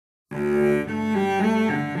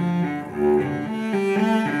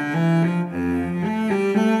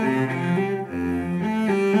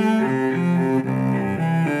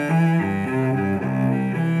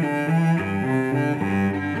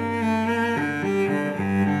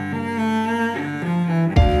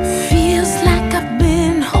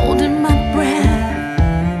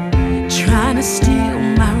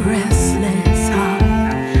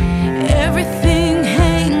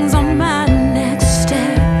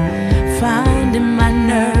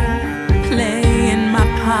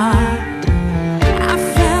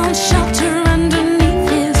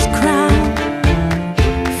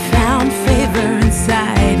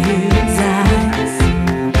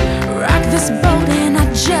boat and I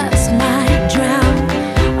just might drown.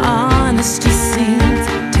 Honesty seems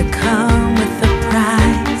to come with a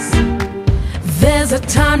price. There's a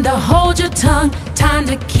time to hold your tongue, time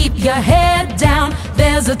to keep your head down.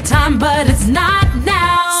 There's a time, but it's not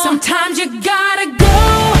now. Sometimes you gotta go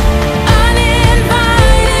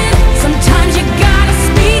uninvited. Sometimes you gotta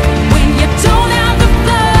speak when you don't have the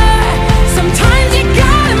floor. Sometimes you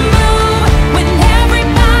gotta move when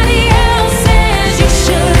everybody else says you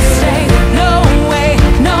should say, no way,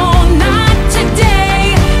 no, not today.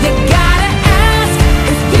 You gotta ask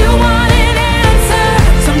if you want an answer.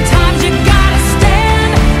 Sometimes you gotta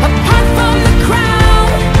stand apart from the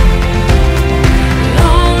crowd,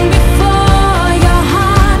 long before your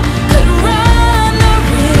heart could run the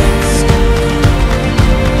risk.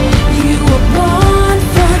 You were born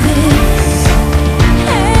for this.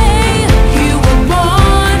 Hey, you were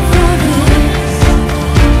born for this.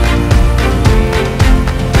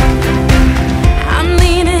 I'm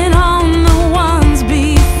leaning on the ones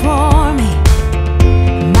before me,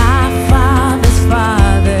 my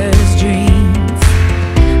father's dreams.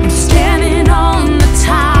 I'm standing on the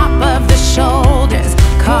top of the shoulders,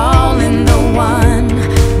 calling the one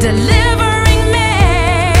delivering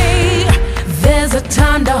me. There's a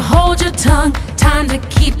time to hold your tongue, time to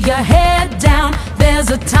keep your head down. There's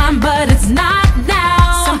a time, but it's not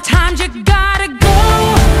now. Sometimes you gotta go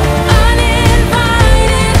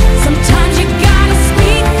uninvited. Sometimes you gotta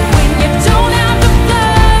speak when you don't have the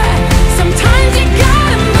floor. Sometimes you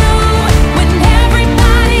gotta move when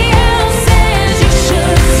everybody else says you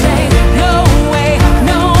should say, no way,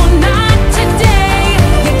 no, not today.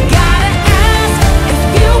 You gotta ask if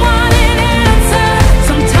you want an answer.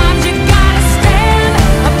 Sometimes you gotta stand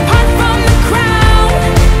apart from the crowd,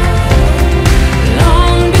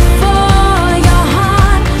 long before your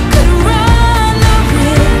heart could run the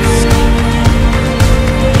risk.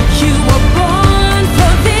 You were born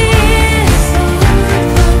for this.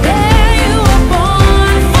 Yeah, you were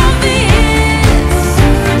born for this.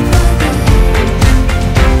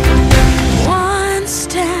 One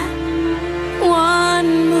step, one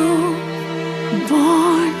move,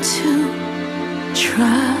 born to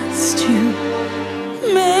trust you,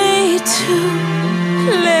 made to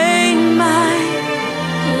let